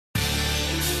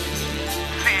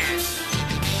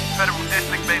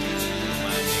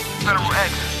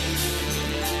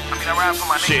I ride for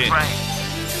my niggas, right?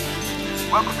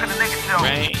 Welcome to the nigga show.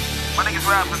 Rain. My niggas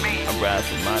ride for me. I ride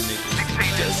for my niggas.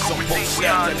 Just on both sides, we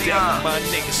are, I die for my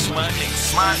niggas, my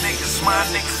niggas. My niggas, my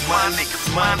niggas, my niggas,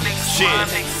 my niggas, my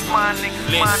niggas, my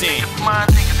niggas, my Listen. niggas, my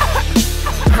niggas.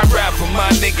 I ride for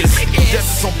my niggas.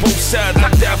 Just on both sides,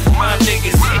 I die for my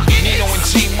niggas. Nino and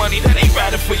G Money, that ain't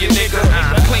riding for your nigga.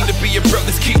 Claim to be your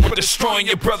brother's keeper, destroying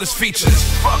your brother's features.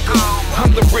 Fuck 'em.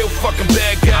 I'm the real fucking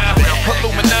bad guy.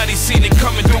 Illuminati seen it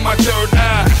coming through my third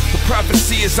eye. The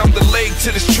prophecy is I'm the leg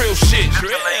to this trail shit.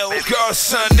 God's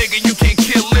son, nigga, you can't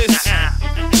kill this.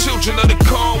 Children of the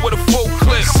corn with a full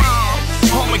clip.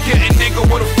 Armageddon nigga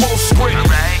with a full script.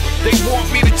 They want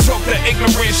me to talk that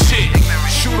ignorant shit.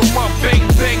 Shoot 'em up, bang,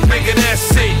 bang, nigga,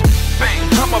 that's it.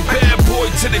 I'm a bad boy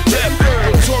to the death.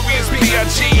 Notorious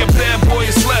B.I.G., a bad boy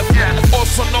is left.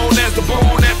 Also known as the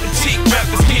bone at the cheek.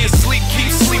 Rappers can't sleep,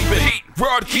 keep sleeping.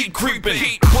 Rod keep creeping.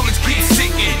 Bullets keep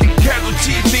seeking.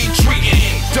 Casualties need treating.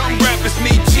 Dumb rappers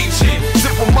need teaching.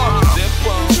 Zip 'em up.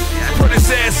 Put his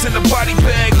ass in the body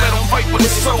bag. Let him fight with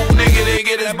his soul, nigga. They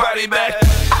get his body back.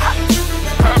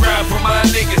 I ride for my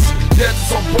niggas.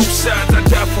 Death's on both sides. I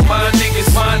die for my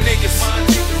niggas. My niggas.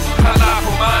 I lie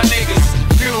for my niggas.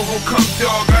 Funeral come,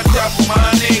 dog. I die for my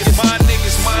niggas. My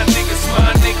niggas. My niggas. My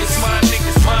niggas. My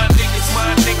niggas. My niggas. My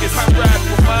niggas. I ride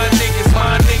for my niggas.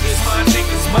 My niggas. My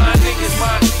niggas. My niggas.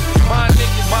 My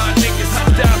niggas. My niggas. I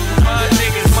die for my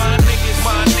niggas. My niggas.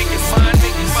 My niggas. My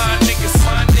niggas. My niggas.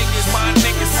 My niggas. My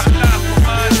niggas. I die for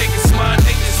my niggas. My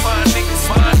niggas. My niggas.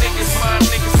 My niggas. My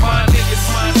niggas. My niggas.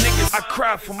 My niggas. I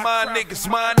cry for my niggas.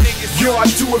 My niggas. Yo, I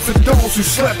do it for those who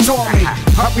slept on me.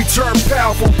 I return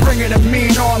powerful, bringing a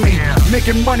mean army.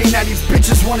 Making money, now these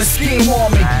bitches wanna scheme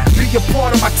on me. Be a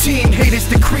part of my team, haters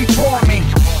to creep on me.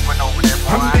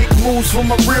 I make moves for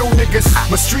my real niggas.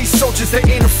 My street soldiers, they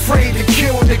ain't afraid to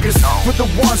kill niggas. For the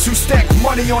ones who stack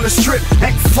money on the strip.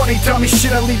 Ain't funny, dummy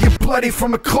shit, I leave you bloody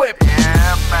from a clip.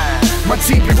 My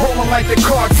team be rolling like the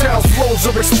cartels. Flows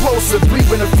are explosive,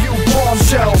 leaving a few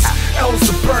bombshells. L's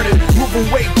are burning, moving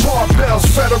weight barbells.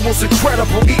 Federals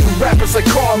incredible, eating rappers like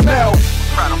Carmel.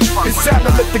 It's time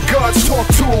to let the gods talk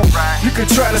to them. You can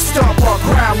try to stop our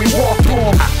grind, we walk through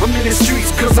them. I'm in the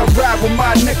streets cause I ride with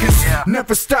my niggas.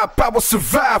 Never stop, I will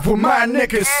survive with my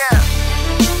niggas.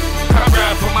 I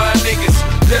ride for my niggas.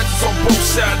 Death's on both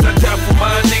sides. I die for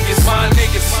my niggas. My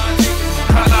niggas.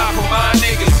 I lie for my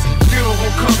niggas.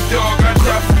 Funeral come, dog. I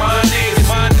die for my niggas.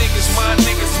 My niggas. My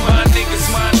niggas. My niggas.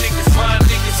 My niggas. My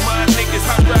niggas. My niggas.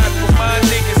 I ride for my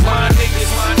niggas. My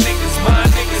niggas. My niggas. My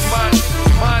niggas. My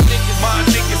niggas. My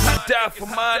niggas. I die for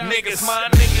my niggas. My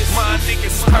niggas. My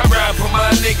niggas. I ride for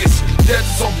my niggas.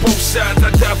 Death's on both sides.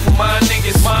 I die for my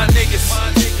niggas. My niggas.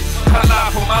 I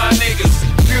lie for my niggas.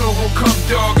 Funeral come,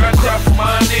 dog. I die for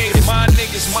my niggas. My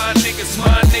niggas. My niggas.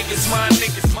 My niggas. My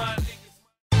niggas. My niggas.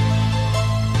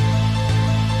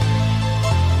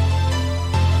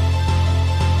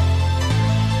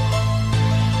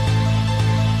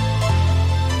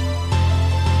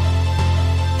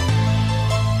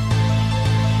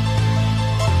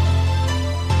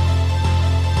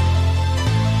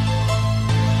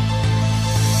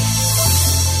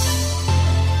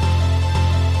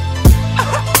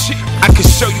 I can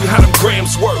show you how them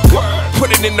grams work.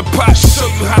 Put it in the pot, show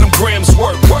you how them grams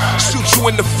work. Shoot you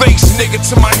in the face, nigga,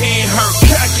 till my hand hurt.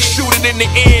 Shoot it in the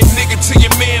air, nigga, till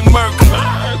your man murk.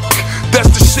 That's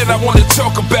the shit I wanna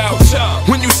talk about.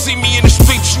 When you see me in the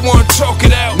streets, you wanna talk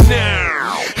it out.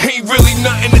 Ain't really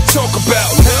nothing to talk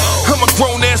about. I'm a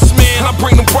grown-ass man, I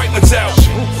bring them bright ones out.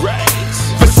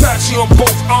 Versace on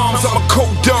both arms, I'm a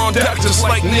cold dawn. Doctors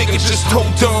like nigga, just hold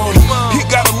on. He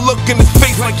got a look in his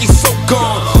face like he's so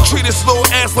gone. Treat his little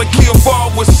ass like he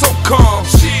evolved with so calm.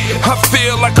 I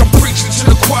feel like I'm preaching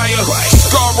to the choir.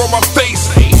 Scar on my face,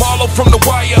 Marlo from the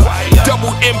wire.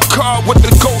 Double M car with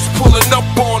the ghost pulling up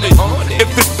on it. If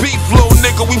it's beef, little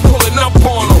nigga, we pulling up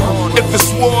on him. If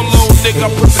it's war, little nigga,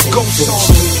 I put the ghost on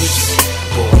him.